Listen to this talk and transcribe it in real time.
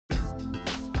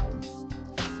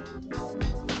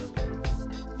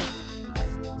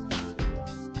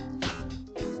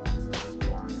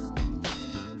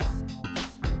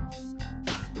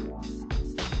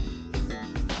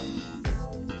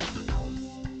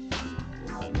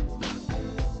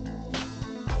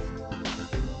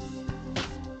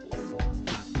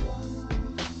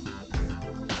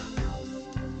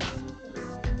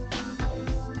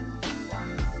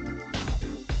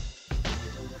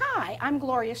I'm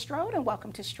Gloria Strode, and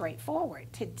welcome to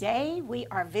Straightforward. Today we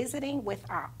are visiting with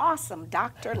our awesome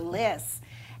Dr. Liss,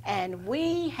 and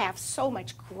we have so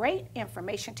much great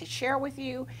information to share with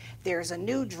you. There's a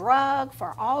new drug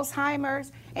for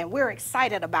Alzheimer's, and we're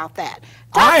excited about that.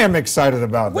 I am excited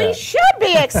about that. We should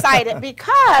be excited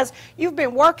because you've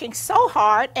been working so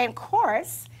hard, and of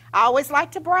course, I always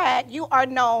like to brag, you are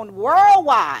known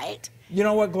worldwide. You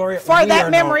know what, Gloria? For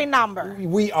that memory number.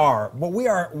 We are. But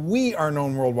we are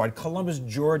known worldwide. Columbus,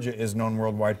 Georgia is known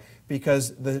worldwide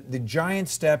because the giant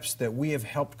steps that we have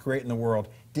helped create in the world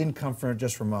didn't come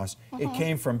just from us. It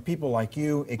came from people like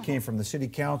you. It came from the city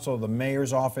council, the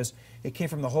mayor's office. It came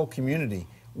from the whole community.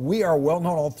 We are well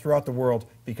known all throughout the world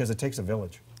because it takes a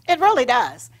village. It really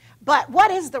does. But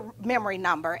what is the memory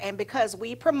number? And because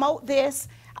we promote this,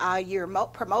 you're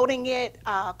promoting it,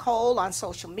 Cole, on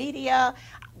social media.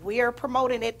 We're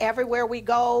promoting it everywhere we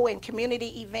go in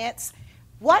community events.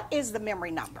 What is the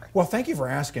memory number? Well, thank you for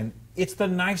asking. It's the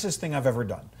nicest thing I've ever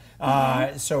done.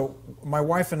 So my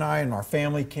wife and I and our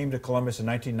family came to Columbus in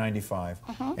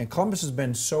 1995. And Columbus has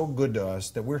been so good to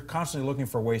us that we're constantly looking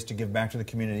for ways to give back to the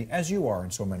community, as you are in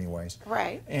so many ways.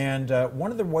 Right. And one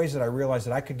of the ways that I realized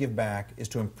that I could give back is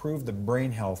to improve the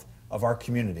brain health of our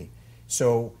community.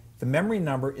 So the memory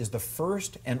number is the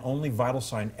first and only vital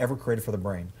sign ever created for the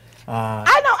brain.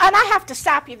 I know, and I have to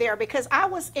stop you there because I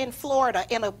was in Florida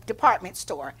in a department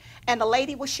store, and the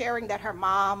lady was sharing that her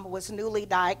mom was newly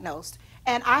diagnosed,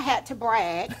 and I had to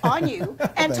brag on you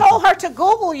and told her to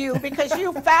Google you because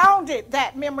you found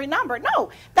that memory number. No,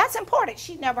 that's important.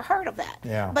 She never heard of that.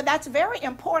 Yeah. But that's very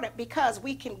important because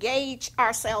we can gauge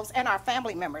ourselves and our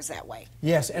family members that way.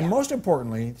 Yes, and most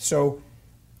importantly, so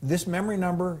this memory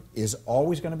number is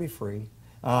always going to be free.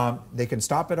 They can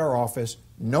stop at our office,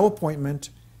 no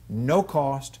appointment, no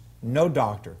cost, no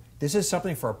doctor. This is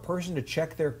something for a person to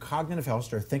check their cognitive health,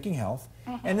 their thinking health,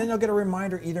 and then they'll get a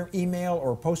reminder, either email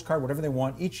or a postcard, whatever they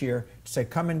want each year, to say,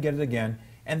 come and get it again.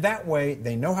 And that way,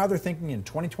 they know how they're thinking in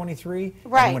 2023,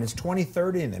 and when it's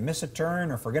 2030 and they miss a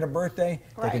turn or forget a birthday,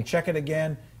 they can check it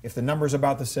again. If the number's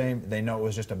about the same, they know it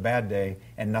was just a bad day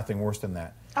and nothing worse than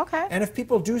that. Okay. And if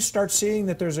people do start seeing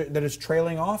that that it's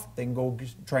trailing off, they can go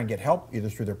try and get help either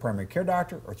through their primary care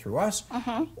doctor or through us.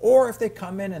 Or if they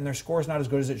come in and their score is not as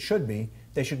good as it should be,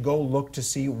 they should go look to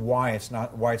see why it's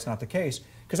not the case.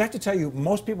 Because I have to tell you,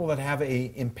 most people that have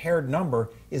a impaired number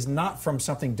is not from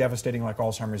something devastating like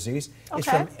Alzheimer's disease. It's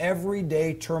from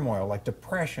everyday turmoil like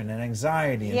depression and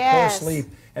anxiety and poor sleep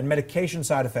and medication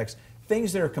side effects.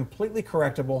 Things that are completely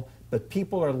correctable, but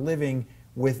people are living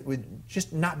with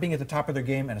just not being at the top of their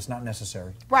game, and it's not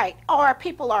necessary. Right, or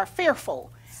people are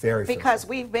fearful. Very because fearful.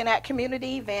 we've been at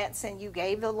community events and you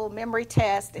gave the little memory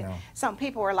test, and some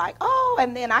people were like, oh,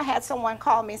 and then I had someone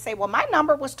call me and say, well, my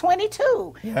number was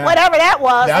 22. Whatever that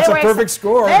was. That's a perfect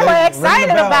score. They were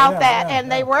excited about that,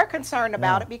 and they were concerned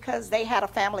about it because they had a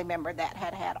family member that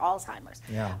had Alzheimer's.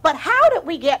 But how did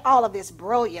we get all of this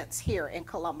brilliance here in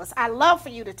Columbus? I love for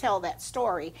you to tell that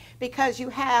story because you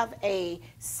have a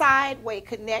sideway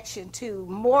connection to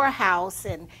Morehouse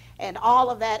and all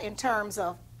of that in terms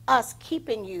of us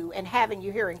keeping you and having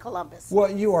you here in Columbus. Well,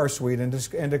 you are sweet, and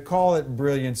to call it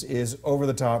brilliance is over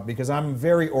the top because I'm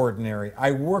very ordinary.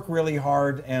 I work really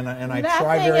hard and I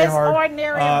try very hard. Nothing is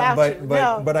ordinary about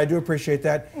you. But I do appreciate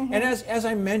that. And as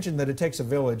I mentioned that it takes a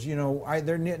village, you know,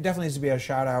 there definitely needs to be a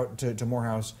shout out to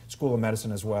Morehouse School of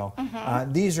Medicine as well.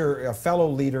 These are fellow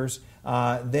leaders.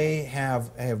 They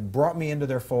have brought me into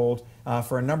their fold.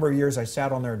 For a number of years, I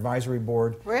sat on their advisory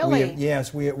board. Really?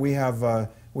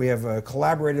 We have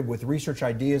collaborated with research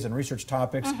ideas and research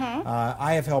topics.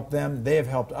 I have helped them. They have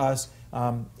helped us.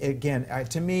 Again,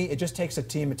 to me, it just takes a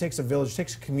team. It takes a village. It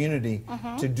takes a community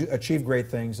to achieve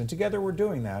great things. And together we're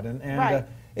doing that. And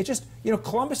it just, you know,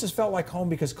 Columbus has felt like home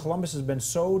because Columbus has been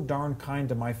so darn kind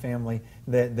to my family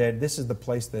that this is the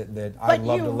place that I love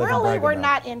to live and brag about. But you really were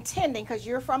not intending, because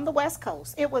you're from the West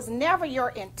Coast. It was never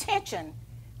your intention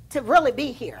to really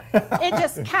be here. It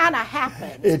just kind of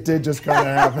happened. It did just kind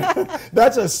of happen.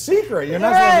 That's a secret. You're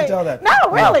not supposed to tell that. No,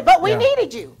 really, but we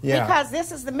needed you because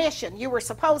this is the mission you were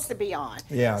supposed to be on.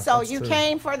 So you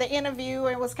came for the interview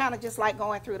and it was kind of just like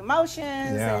going through the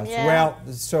motions. Well,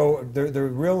 so the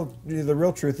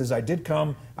real truth is I did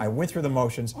come. I went through the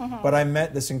motions, but I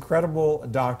met this incredible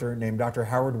doctor named Dr.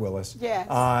 Howard Willis.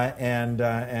 And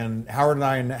Howard and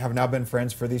I have now been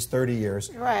friends for these 30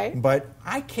 years. But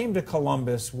I came to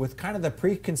Columbus with kind of the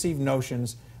preconceived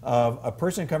notions of a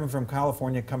person coming from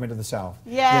California coming to the South.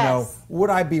 You know, would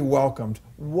I be welcomed?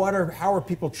 How are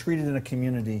people treated in a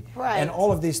community? And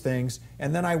all of these things.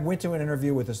 And then I went to an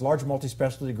interview with this large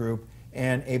multi-specialty group,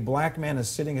 and a black man is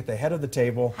sitting at the head of the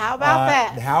table. How about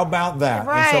that? How about that?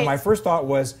 Right. And so my first thought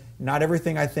was, not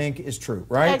everything I think is true,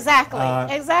 right?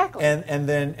 Exactly, exactly. And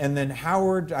then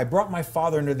Howard, I brought my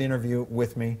father into the interview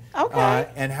with me. Okay.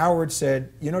 And Howard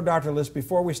said, you know, Dr. Liss,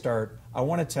 before we start, I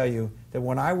want to tell you that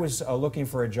when I was looking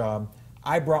for a job,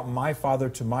 I brought my father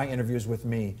to my interviews with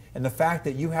me. And the fact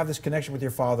that you have this connection with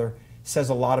your father says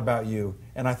a lot about you.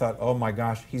 And I thought, oh my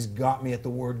gosh, he's got me at the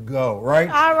word go, right?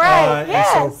 All right,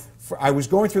 yes. And so I was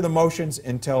going through the motions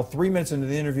until 3 minutes into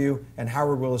the interview, and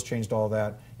Howard Willis changed all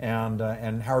that. And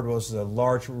Howard Willis is a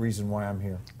large reason why I'm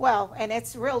here. Well, and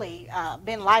it's really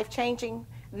been life-changing,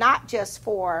 not just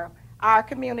for our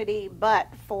community, but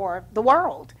for the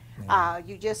world. Yeah.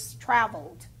 You just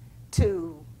traveled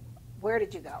to, where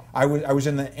did you go? I was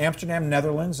in the Amsterdam,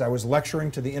 Netherlands. I was lecturing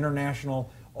to the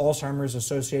International Alzheimer's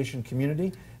Association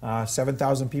community.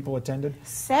 7,000 people attended.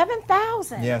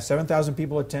 7,000? Yeah, 7,000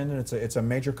 people attended. It's a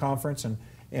major conference,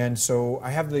 and so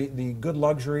I have the good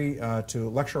luxury to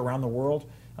lecture around the world.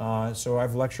 So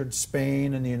I've lectured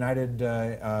Spain and the United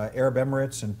Arab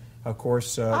Emirates, and of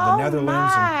course the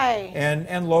Netherlands,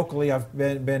 and locally I've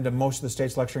been to most of the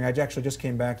states lecturing. I actually just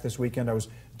came back this weekend. I was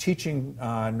teaching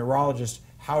neurologists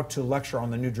how to lecture on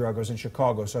the new drug. I was in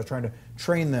Chicago, so I was trying to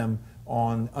train them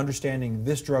on understanding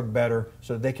this drug better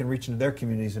so that they can reach into their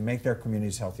communities and make their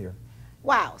communities healthier.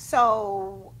 Wow.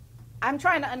 So I'm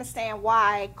trying to understand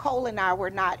why Cole and I were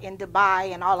not in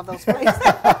Dubai and all of those places.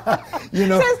 You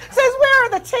know, since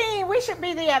we're the team, we should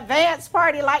be the advanced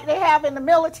party like they have in the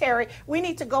military. We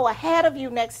need to go ahead of you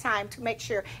next time to make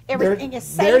sure everything is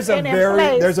safe and in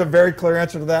place. There's a very clear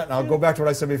answer to that, and I'll go back to what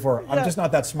I said before. I'm just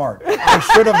not that smart. I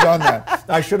should have done that.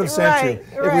 I should have sent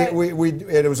you. Right.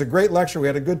 It was a great lecture. We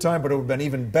had a good time, but it would have been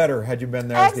even better had you been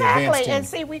there as the advanced team. And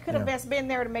see, we could have best been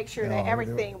there to make sure that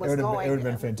everything was going. It would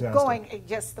have been fantastic. Going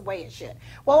just the way it should.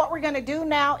 Well, what we're going to do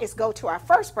now is go to our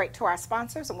first break to our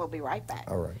sponsors, and we'll be right back.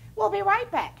 All right. We'll be right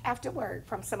back after word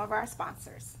from some of our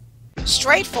sponsors.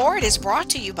 Straightforward is brought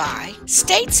to you by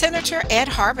State Senator Ed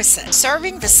Harbison,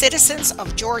 serving the citizens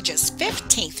of Georgia's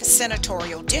 15th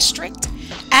Senatorial District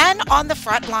and on the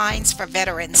front lines for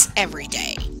veterans every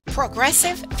day.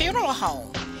 Progressive Funeral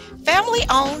Home, family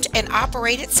owned and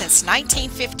operated since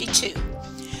 1952.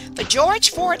 The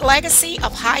George Ford legacy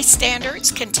of high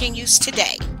standards continues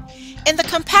today in the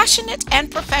compassionate and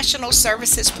professional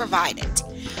services provided.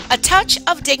 A touch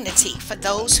of dignity for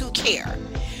those who care.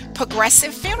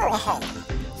 Progressive Funeral Home,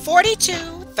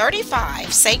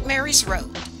 4235 St. Mary's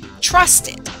Road.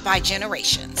 Trusted by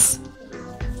generations.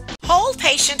 Whole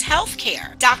Patient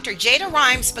Healthcare. Dr. Jada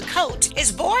Rimes-Bacote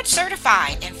is board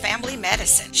certified in family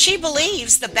medicine. She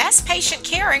believes the best patient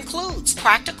care includes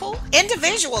practical,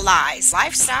 individualized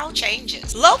lifestyle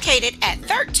changes. Located at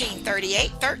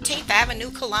 1338 13th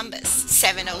Avenue, Columbus,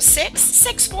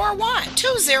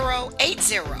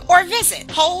 706-641-2080, or visit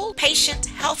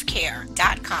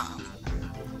wholepatienthealthcare.com.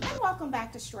 And welcome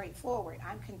back to Straightforward.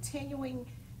 I'm continuing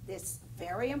this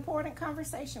very important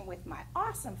conversation with my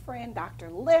awesome friend, Dr.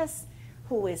 Liss,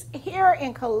 who is here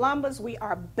in Columbus. We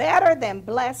are better than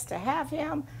blessed to have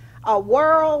him, a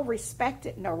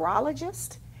world-respected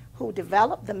neurologist who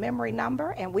developed the memory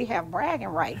number, and we have bragging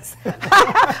rights.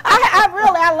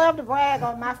 I love to brag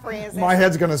on my friends. My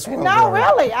head's going to swell. No,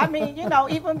 really. I mean,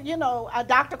 even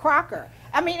Dr. Crocker.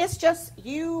 I mean, it's just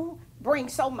you bring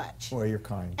so much. Well, you're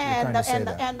kind. And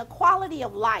the quality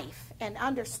of life and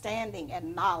understanding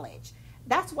and knowledge.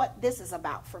 That's what this is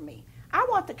about for me. I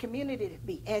want the community to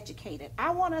be educated. I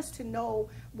want us to know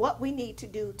what we need to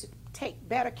do to take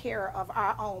better care of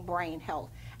our own brain health.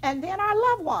 And then our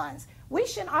loved ones. We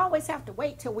shouldn't always have to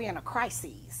wait till we're in a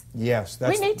crisis. Yes.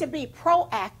 We need to be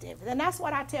proactive. And that's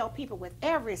what I tell people with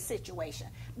every situation.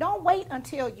 Don't wait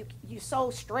until you're so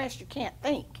stressed you can't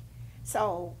think.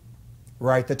 So...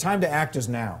 Right. The time to act is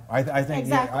now. I think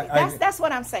exactly. That's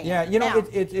what I'm saying. Yeah.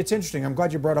 It's interesting. I'm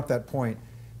glad you brought up that point,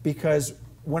 because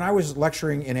when I was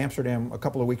lecturing in Amsterdam a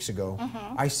couple of weeks ago,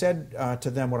 I said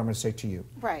to them what I'm going to say to you.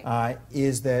 Right.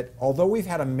 Is that although we've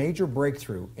had a major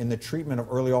breakthrough in the treatment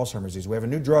of early Alzheimer's disease, we have a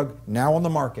new drug now on the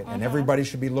market, and everybody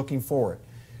should be looking for it,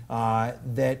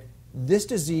 that this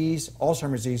disease,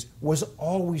 Alzheimer's disease, was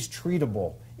always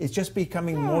treatable. It's just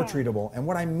becoming more treatable. And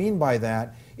what I mean by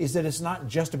that is that it's not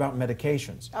just about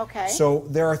medications. Okay. So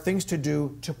there are things to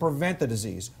do to prevent the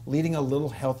disease, leading a little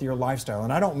healthier lifestyle.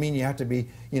 And I don't mean you have to be,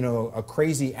 a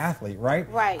crazy athlete, right?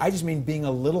 Right. I just mean being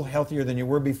a little healthier than you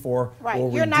were before.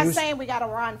 Right. You're not saying we got to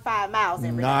run 5 miles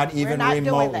every day. Not even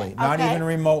remotely. Not even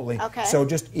remotely. Okay. So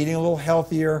just eating a little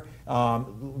healthier,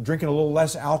 drinking a little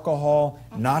less alcohol,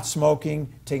 not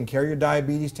smoking, taking care of your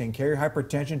diabetes, taking care of your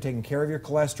hypertension, taking care of your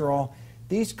cholesterol.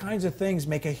 These kinds of things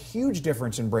make a huge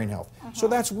difference in brain health. So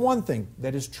that's one thing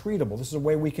that is treatable. This is a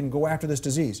way we can go after this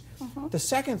disease. The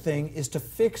second thing is to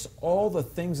fix all the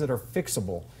things that are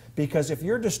fixable. Because if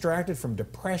you're distracted from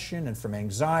depression and from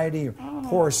anxiety, or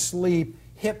poor sleep,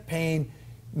 hip pain,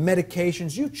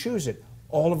 medications, you choose it.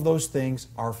 All of those things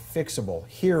are fixable.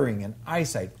 Hearing and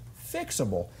eyesight,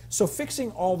 fixable. So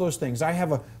fixing all those things. I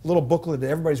have a little booklet that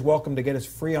everybody's welcome to get. It's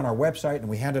free on our website, and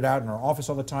we hand it out in our office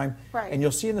all the time. Right. And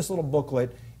you'll see in this little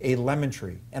booklet a lemon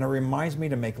tree, and it reminds me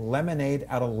to make lemonade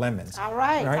out of lemons. All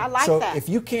right, I like so that. So if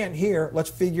you can't hear, let's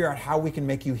figure out how we can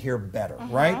make you hear better,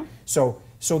 right?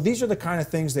 So these are the kind of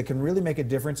things that can really make a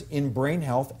difference in brain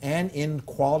health and in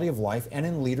quality of life and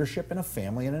in leadership in a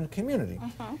family and in a community.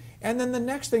 And then the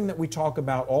next thing that we talk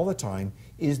about all the time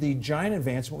is the giant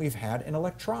advancement we've had in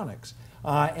electronics.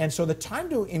 And so the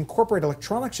time to incorporate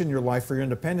electronics in your life for your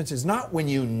independence is not when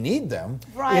you need them,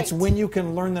 it's when you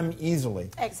can learn them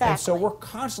easily. Exactly. And so we're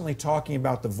constantly talking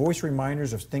about the voice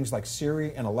reminders of things like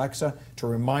Siri and Alexa to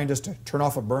remind us to turn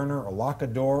off a burner or lock a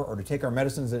door or to take our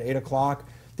medicines at 8 o'clock.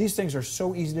 These things are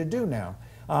so easy to do now.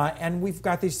 And we've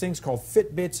got these things called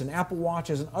Fitbits and Apple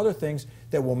Watches and other things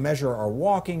that will measure our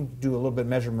walking, do a little bit of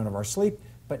measurement of our sleep.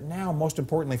 But now, most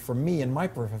importantly for me in my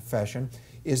profession,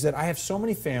 is that I have so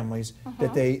many families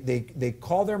that they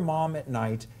call their mom at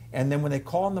night, and then when they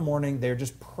call in the morning, they're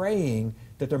just praying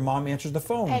that their mom answers the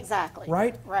phone. Exactly.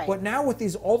 Right? Right. But now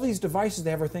with all these devices,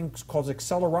 they have things called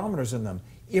accelerometers in them.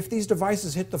 If these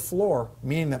devices hit the floor,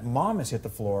 meaning that mom has hit the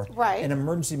floor, an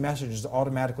emergency message is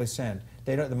automatically sent.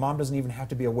 The mom doesn't even have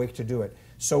to be awake to do it.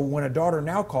 So when a daughter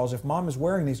now calls, if mom is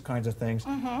wearing these kinds of things,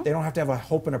 they don't have to have a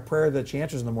hope and a prayer that she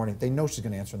answers in the morning. They know she's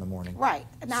going to answer in the morning. Right.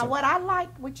 Now, what I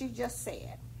like what you just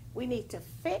said, we need to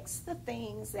fix the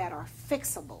things that are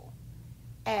fixable.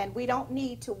 And we don't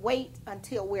need to wait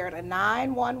until we're at a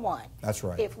 911. That's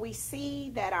right. If we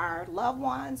see that our loved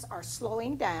ones are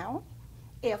slowing down,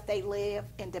 if they live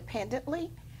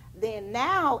independently, then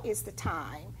now is the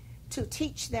time to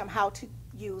teach them how to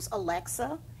use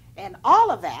Alexa and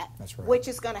all of that, which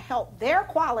is going to help their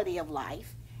quality of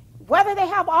life, whether they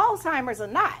have Alzheimer's or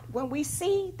not. When we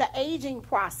see the aging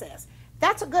process,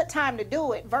 that's a good time to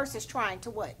do it versus trying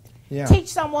to what? Teach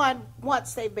someone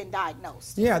once they've been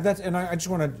diagnosed. Yeah, and I just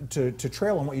wanted to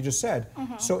trail on what you just said.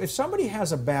 So if somebody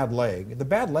has a bad leg, the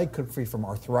bad leg could be from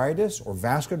arthritis or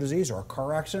vascular disease or a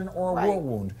car accident or a war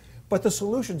wound. But the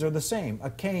solutions are the same: a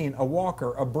cane, a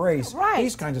walker, a brace,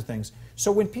 these kinds of things.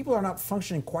 So when people are not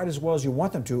functioning quite as well as you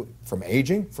want them to, from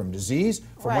aging, from disease,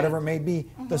 from whatever it may be,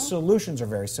 the solutions are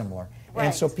very similar.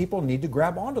 And so people need to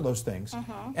grab onto those things.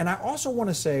 And I also want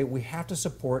to say we have to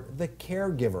support the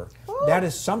caregiver. That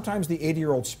is sometimes the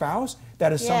 80-year-old spouse.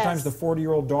 That is sometimes the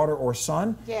 40-year-old daughter or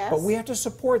son. But we have to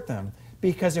support them.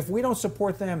 Because if we don't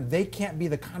support them, they can't be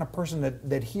the kind of person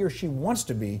that he or she wants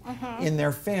to be in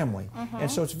their family. And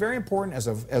so it's very important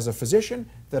as a physician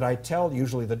that I tell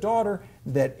usually the daughter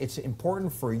that it's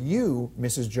important for you,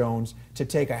 Mrs. Jones, to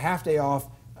take a half day off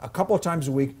a couple of times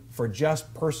a week for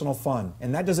just personal fun.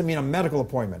 And that doesn't mean a medical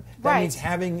appointment. That means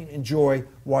having joy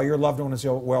while your loved one is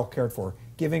well cared for,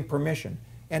 giving permission.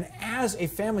 And as a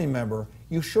family member,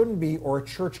 you shouldn't be, or a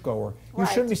churchgoer, you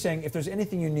shouldn't be saying, if there's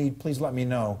anything you need, please let me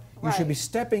know. You should be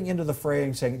stepping into the fray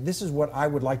and saying, this is what I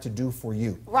would like to do for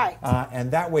you. And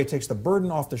that way it takes the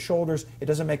burden off the shoulders. It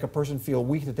doesn't make a person feel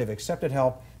weak that they've accepted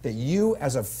help, that you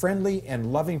as a friendly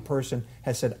and loving person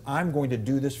has said, I'm going to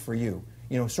do this for you.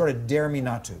 You know, sort of dare me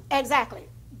not to. Exactly.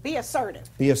 Be assertive.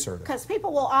 Be assertive. Because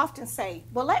people will often say,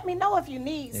 well, let me know if you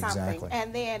need something.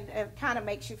 And then it kind of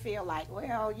makes you feel like,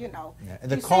 well, you know.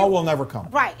 And the call will never come.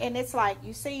 Right. And it's like,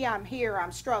 you see, I'm here,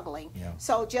 I'm struggling.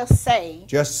 So just say.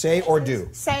 Just say or do.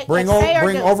 Bring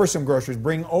over some groceries.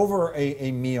 Bring over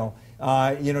a meal.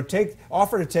 You know,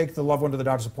 offer to take the loved one to the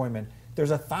doctor's appointment.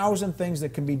 There's 1,000 things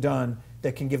that can be done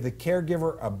that can give the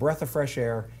caregiver a breath of fresh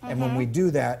air. And when we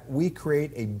do that, we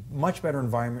create a much better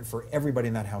environment for everybody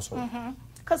in that household.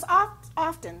 Because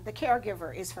often the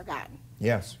caregiver is forgotten.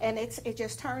 Yes. And it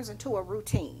just turns into a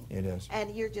routine. It is.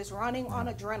 And you're just running on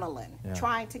adrenaline,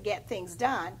 trying to get things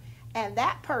done. And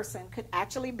that person could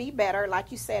actually be better,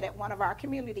 like you said at one of our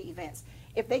community events,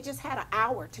 if they just had an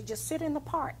hour to just sit in the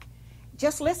park.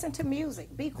 Just listen to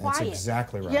music. Be quiet. That's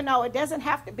exactly right. You know, it doesn't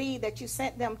have to be that you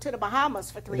sent them to the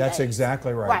Bahamas for 3 days. That's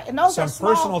exactly right. Right. And those some are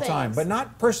small personal things. time, but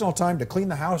not personal time to clean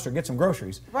the house or get some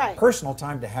groceries. Right. Personal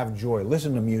time to have joy,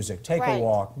 listen to music, take a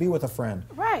walk, be with a friend.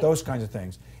 Right. Those kinds of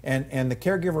things. And the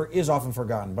caregiver is often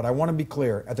forgotten. But I want to be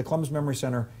clear, at the Columbus Memory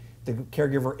Center, the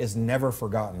caregiver is never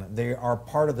forgotten. They are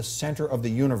part of the center of the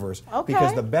universe.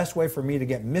 Because the best way for me to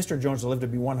get Mr. Jones to live to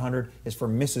be 100 is for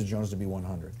Mrs. Jones to be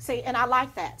 100. See, and I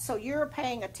like that. So you're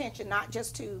paying attention not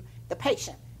just to the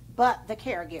patient, but the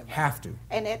caregiver. Have to.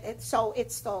 And so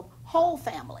it's the whole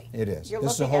family. It is. You're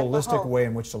this is a holistic way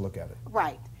in which to look at it.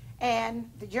 Right.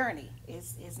 And the journey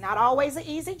is not always an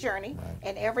easy journey, right.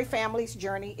 And every family's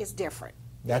journey is different.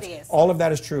 It is. All of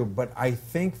that is true, but I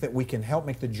think that we can help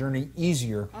make the journey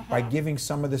easier by giving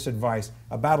some of this advice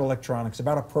about electronics,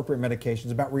 about appropriate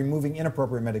medications, about removing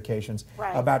inappropriate medications,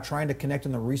 right. about trying to connect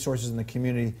on the resources in the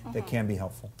community that can be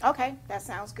helpful. Okay, that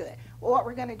sounds good. Well, what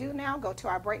we're going to do now, go to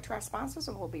our break to our sponsors,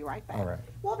 and we'll be right back. All right.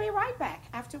 We'll be right back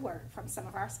after word from some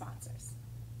of our sponsors.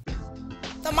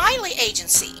 The Miley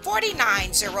Agency,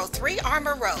 4903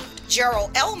 Armour Road.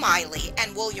 Gerald L. Miley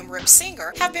and William Rip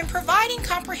Singer have been providing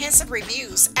comprehensive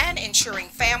reviews and insuring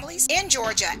families in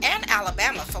Georgia and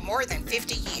Alabama for more than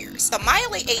 50 years. The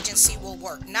Miley Agency will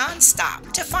work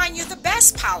non-stop to find you the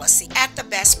best policy at the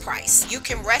best price. You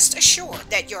can rest assured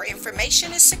that your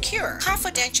information is secure,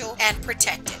 confidential, and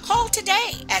protected. Call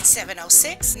today at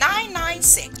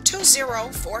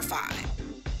 706-996-2045.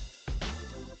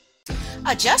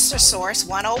 Adjuster Source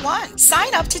 101.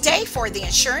 Sign up today for the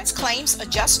Insurance Claims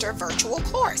Adjuster virtual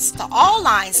course. The All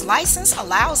Lines license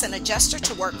allows an adjuster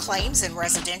to work claims in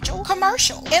residential,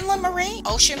 commercial, inland marine,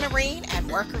 ocean marine,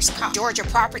 and workers' comp, Georgia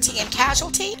property and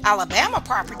casualty, Alabama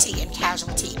property and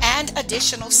casualty, and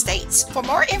additional states. For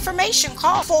more information,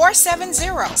 call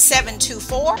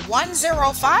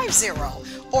 470-724-1050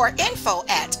 or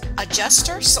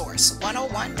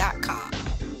info@adjustersource101.com.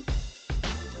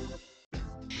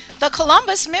 The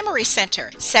Columbus Memory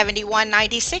Center,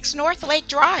 7196 North Lake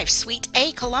Drive, Suite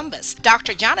A, Columbus.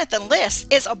 Dr. Jonathan Liss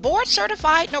is a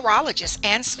board-certified neurologist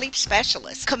and sleep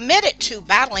specialist committed to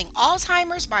battling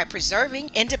Alzheimer's by preserving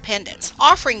independence,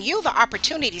 offering you the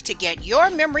opportunity to get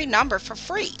your memory number for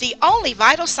free, the only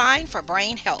vital sign for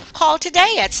brain health. Call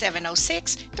today at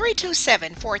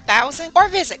 706-327-4000 or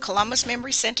visit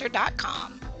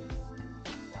columbusmemorycenter.com.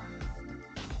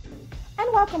 And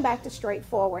welcome back to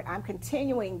Straightforward. I'm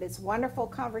continuing this wonderful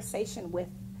conversation with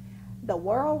the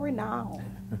world-renowned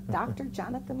Dr.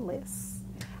 Jonathan Liss.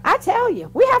 I tell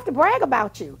you, we have to brag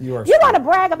about you. You want to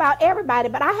brag about everybody,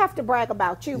 but I have to brag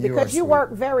about you because you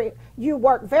work very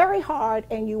hard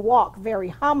and you walk very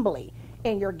humbly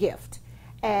in your gift.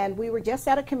 And we were just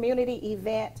at a community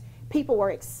event. People were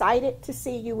excited to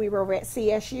see you. We were at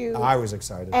CSU. I was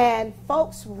excited. And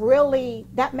folks really,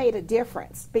 that made a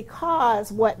difference because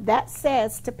what that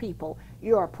says to people,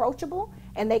 you're approachable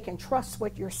and they can trust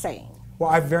what you're saying. Well,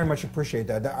 I very much appreciate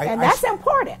that. And that's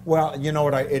important. Well, you know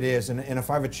what, it is. And if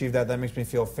I've achieved that, that makes me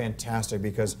feel fantastic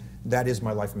because that is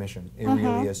my life mission. It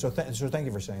really is. So thank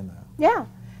you for saying that. Yeah.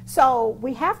 So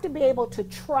we have to be able to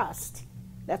trust.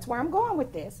 That's where I'm going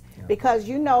with this. Yeah. Because,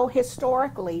 you know,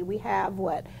 historically, we have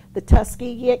the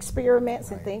Tuskegee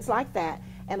experiments and things like that.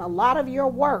 And a lot of your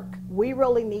work, we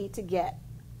really need to get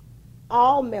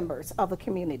all members of a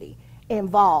community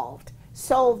involved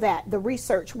so that the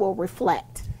research will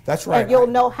reflect. That's right. And you'll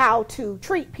know how to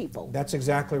treat people. That's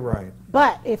exactly right.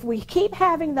 But if we keep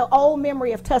having the old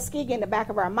memory of Tuskegee in the back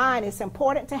of our mind, it's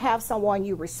important to have someone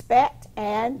you respect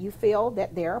and you feel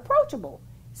that they're approachable.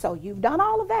 So you've done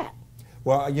all of that.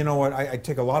 Well, you know what, I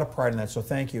take a lot of pride in that, so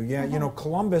thank you. Yeah, you know,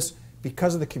 Columbus,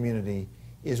 because of the community,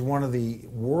 is one of the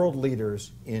world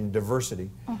leaders in diversity.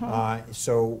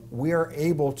 So we are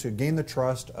able to gain the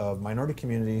trust of minority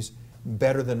communities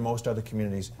better than most other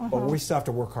communities. But we still have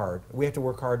to work hard. We have to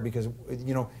work hard because,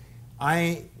 you know,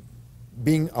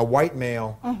 being a white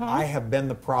male, I have been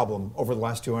the problem over the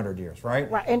last 200 years, right?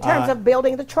 Right, in terms of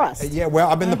building the trust. Yeah, well,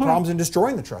 I've been the problems in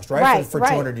destroying the trust, right? For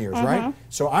 200 years, right?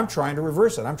 So I'm trying to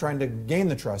reverse it. I'm trying to gain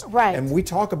the trust. Right. And we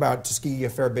talk about Tuskegee a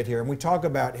fair bit here, and we talk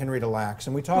about Henrietta Lacks,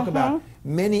 and we talk about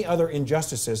many other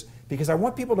injustices, because I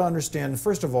want people to understand,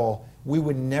 first of all, we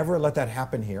would never let that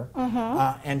happen here.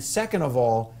 And second of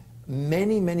all,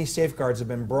 many, many safeguards have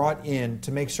been brought in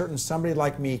to make certain somebody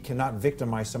like me cannot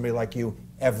victimize somebody like you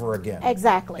ever again.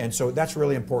 Exactly. And so that's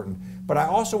really important. But I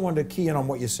also wanted to key in on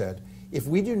what you said. If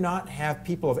we do not have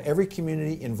people of every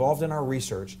community involved in our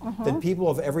research, then people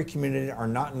of every community are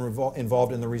not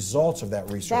involved in the results of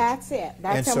that research. That's it.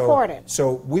 That's important.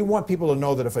 So we want people to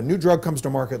know that if a new drug comes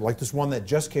to market, like this one that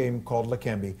just came called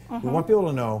Leqembi, we want people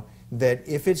to know that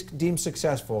if it's deemed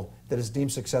successful, that it's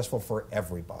deemed successful for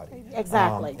everybody.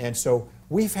 Exactly. And so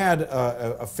we've had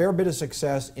a fair bit of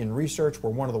success in research. We're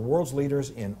one of the world's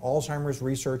leaders in Alzheimer's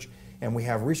research, and we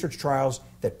have research trials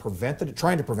that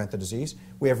trying to prevent the disease.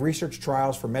 We have research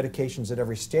trials for medications at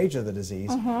every stage of the disease,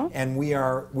 and we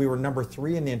were number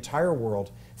 3 in the entire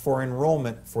world for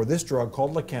enrollment for this drug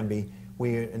called Leqembi.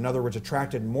 We, in other words,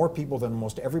 attracted more people than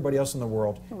almost everybody else in the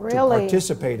world to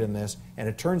participate in this, and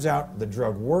it turns out the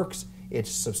drug works. It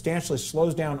substantially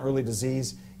slows down early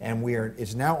disease, and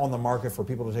it's now on the market for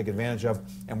people to take advantage of,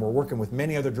 and we're working with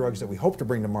many other drugs that we hope to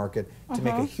bring to market to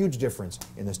make a huge difference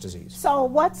in this disease. So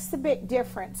what's the big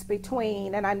difference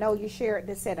between, and I know you shared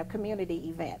this at a community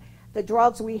event, the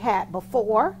drugs we had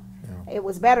before? It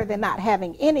was better than not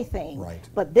having anything. Right.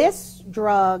 But this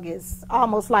drug is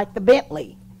almost like the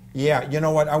Bentley. Yeah, you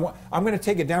know what? I'm going to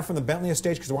take it down from the Bentley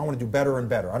stage because I want to do better and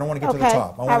better. I don't want to get to the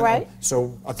top. All right.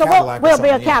 So a Cadillac. We'll be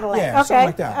a Cadillac. Yeah, okay. something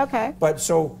like that. Okay. But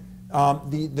so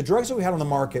the drugs that we had on the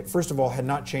market, first of all, had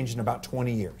not changed in about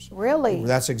 20 years. Really?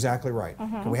 That's exactly right.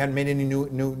 We hadn't made any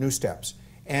new steps.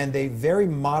 And they very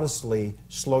modestly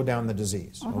slow down the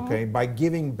disease, okay, by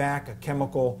giving back a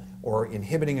chemical or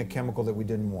inhibiting a chemical that we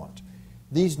didn't want.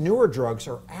 These newer drugs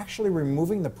are actually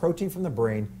removing the protein from the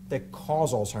brain that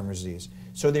cause Alzheimer's disease.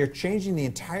 So they're changing the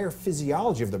entire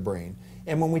physiology of the brain.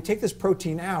 And when we take this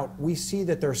protein out, we see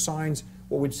that there are signs,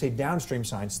 what we'd say downstream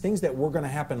signs, things that were going to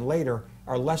happen later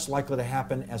are less likely to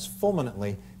happen as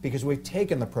fulminantly because we've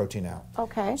taken the protein out.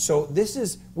 Okay. So this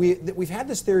is, we've had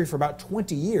this theory for about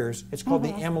 20 years. It's called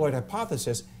the amyloid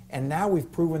hypothesis, and now we've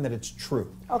proven that it's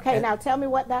true. Okay, now tell me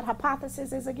what that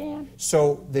hypothesis is again.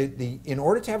 So in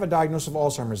order to have a diagnosis of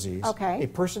Alzheimer's disease, a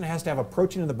person has to have a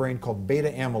protein in the brain called beta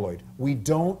amyloid. We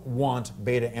don't want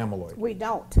beta amyloid. We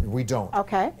don't. We don't.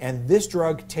 Okay. And this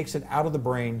drug takes it out of the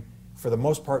brain for the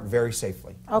most part very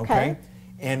safely. Okay.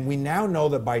 And we now know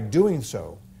that by doing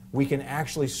so, we can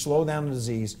actually slow down the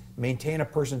disease, maintain a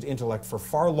person's intellect for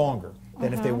far longer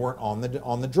than if they weren't on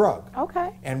the drug.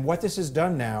 Okay. And what this has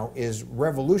done now is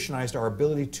revolutionized our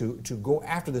ability to go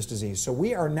after this disease. So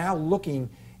we are now looking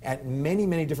at many,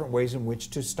 many different ways in which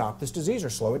to stop this disease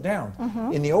or slow it down.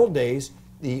 In the old days,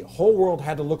 the whole world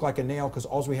had to look like a nail because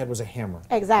all we had was a hammer.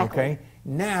 Exactly. Okay?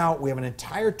 Now we have an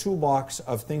entire toolbox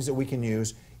of things that we can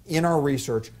use in our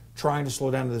research trying to slow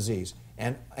down the disease.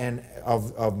 And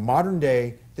of modern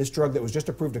day, this drug that was just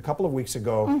approved a couple of weeks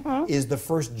ago is the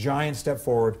first giant step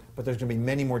forward, but there's going to be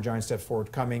many more giant steps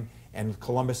forward coming, and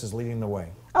Columbus is leading the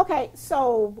way. Okay,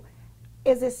 so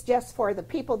is this just for the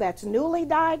people that's newly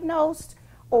diagnosed,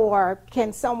 or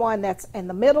can someone that's in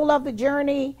the middle of the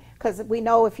journey, because we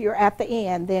know if you're at the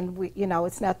end, then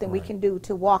it's nothing we can do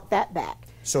to walk that back.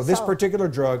 So this particular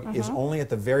drug is only at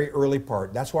the very early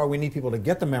part. That's why we need people to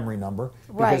get the memory number,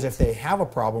 because if they have a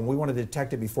problem, we want to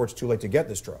detect it before it's too late to get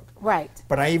this drug. Right.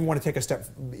 But I even want to take a step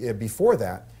before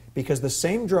that, because the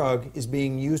same drug is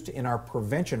being used in our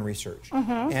prevention research.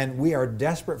 And we are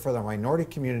desperate for the minority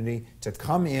community to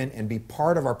come in and be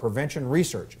part of our prevention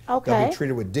research. Okay. They'll be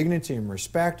treated with dignity and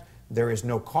respect. There is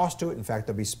no cost to it. In fact,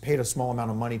 they'll be paid a small amount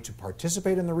of money to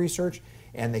participate in the research,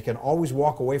 and they can always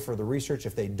walk away from the research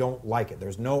if they don't like it.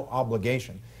 There's no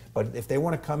obligation. But if they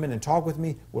want to come in and talk with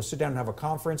me, we'll sit down and have a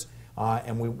conference.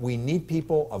 And we need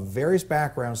people of various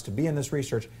backgrounds to be in this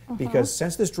research, because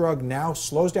since this drug now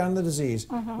slows down the disease,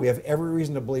 we have every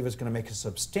reason to believe it's going to make a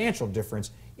substantial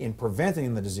difference in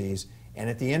preventing the disease. And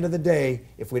at the end of the day,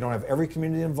 if we don't have every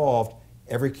community involved,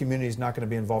 every community is not going to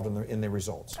be involved in the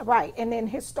results. Right, and then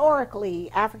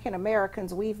historically, African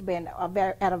Americans, we've been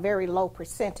at a very low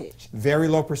percentage. Very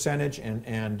low percentage,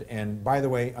 and by the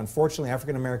way, unfortunately,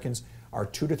 African Americans are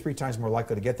 2 to 3 times more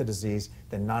likely to get the disease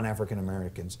than non-African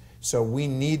Americans. So we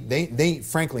need, they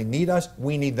frankly need us,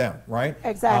 we need them, right?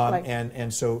 Exactly.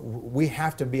 And so we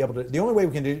have to be able to, the only way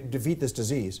we can defeat this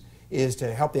disease is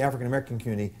to help the African American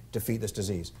community defeat this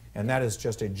disease. And that is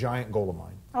just a giant goal of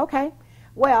mine. Okay.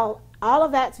 Well, all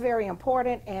of that's very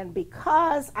important, and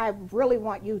because I really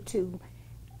want you to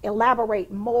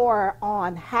elaborate more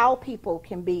on how people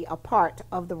can be a part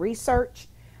of the research,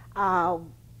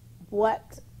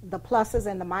 what the pluses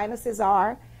and the minuses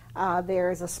are.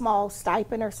 There's a small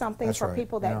stipend or something for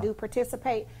people that do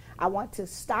participate. I want to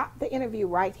stop the interview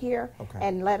right here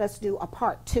and let us do a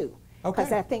part 2.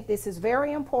 Because I think this is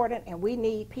very important, and we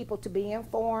need people to be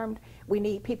informed. We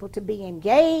need people to be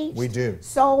engaged. We do.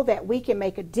 So that we can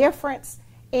make a difference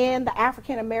in the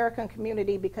African American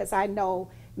community, because I know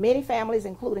many families,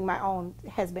 including my own,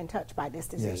 has been touched by this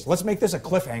disease. Yes. Let's make this a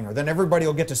cliffhanger. Then everybody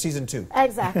will get to season 2.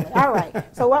 Exactly. All right.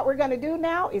 So what we're going to do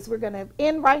now is we're going to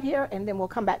end right here, and then we'll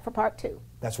come back for part 2.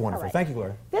 That's wonderful. Thank you,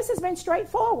 Gloria. This has been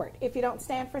straightforward. If you don't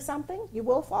stand for something, you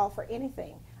will fall for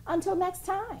anything. Until next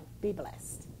time, be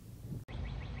blessed.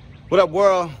 What up,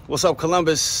 world? What's up,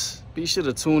 Columbus? Be sure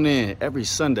to tune in every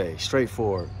Sunday,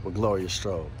 Straightforward with Gloria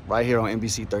Strode, right here on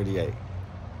NBC 38.